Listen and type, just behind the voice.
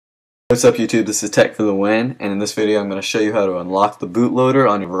What's up YouTube, this is Tech for the Win, and in this video I'm going to show you how to unlock the bootloader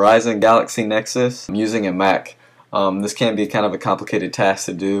on your Verizon Galaxy Nexus using a Mac. This can be kind of a complicated task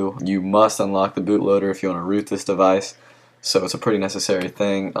to do. You must unlock the bootloader if you want to root this device, so it's a pretty necessary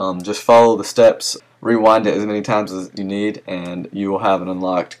thing. Just follow the steps, rewind it as many times as you need, and you will have an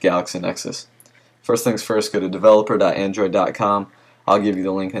unlocked Galaxy Nexus. First things first, go to developer.android.com. I'll give you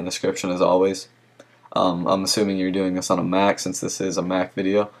the link in the description as always. I'm assuming you're doing this on a Mac since this is a Mac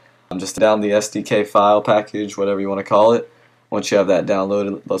video. Just download the SDK file package, whatever you want to call it. Once you have that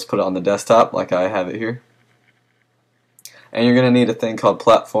downloaded, let's put it on the desktop like I have it here. And you're going to need a thing called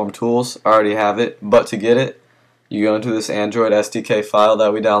Platform Tools. I already have it, but to get it, you go into this Android SDK file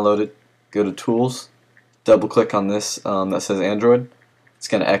that we downloaded, go to Tools, double click on this that says Android. It's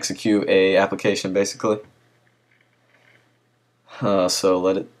going to execute a application basically. So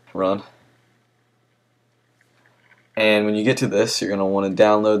let it run. And when you get to this, you're going to want to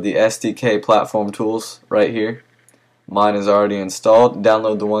download the SDK platform tools right here. Mine is already installed.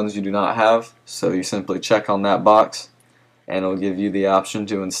 Download the ones you do not have. So you simply check on that box and it'll give you the option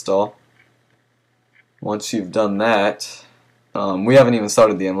to install. Once you've done that, we haven't even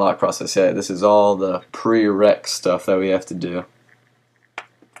started the unlock process yet. This is all the prereq stuff that we have to do.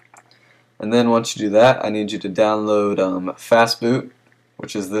 And then once you do that, I need you to download Fastboot,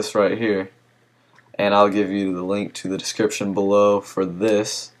 which is this right here. And I'll give you the link to the description below for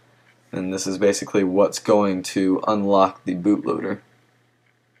this, and this is basically what's going to unlock the bootloader.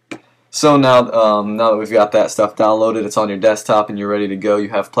 So now that we've got that stuff downloaded, it's on your desktop and you're ready to go, you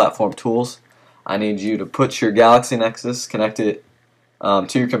have platform tools. I need you to put your Galaxy Nexus, connect it to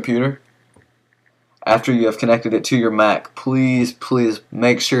your computer. After you have connected it to your Mac, please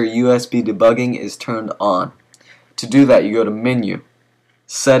make sure USB debugging is turned on. To do that, you go to Menu,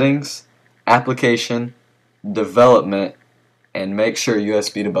 Settings, Application, Development, and make sure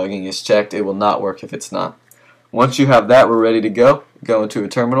USB debugging is checked. It will not work if it's not. Once you have that, we're ready to go. Go into a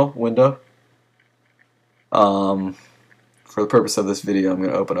terminal window. For the purpose of this video, I'm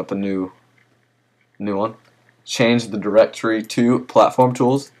going to open up a new one. Change the directory to Platform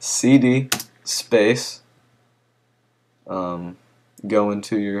Tools, CD space. Go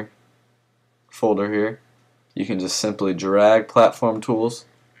into your folder here. You can just simply drag Platform Tools.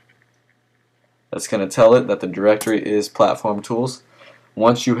 That's going to tell it that the directory is Platform Tools.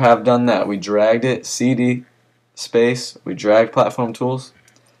 Once you have done that, we dragged it, CD space, we dragged Platform Tools.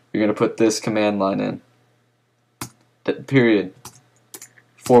 You're going to put this command line in. Period.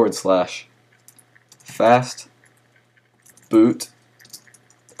 / fast boot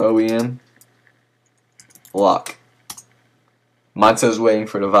OEM lock. Mine says waiting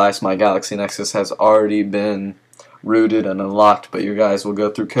for device. My Galaxy Nexus has already been rooted and unlocked, but you guys will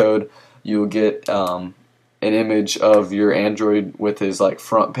go through code. You will get an image of your Android with his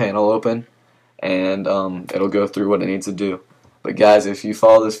front panel open, and it'll go through what it needs to do. But guys, if you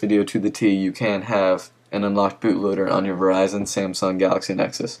follow this video to the T, you can have an unlocked bootloader on your Verizon, Samsung Galaxy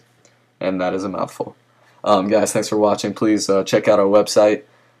Nexus, and that is a mouthful. Guys, thanks for watching. Please check out our website,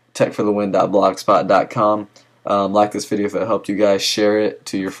 techforthewin.blogspot.com. Like this video if it helped you guys. Share it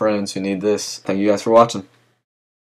to your friends who need this. Thank you guys for watching.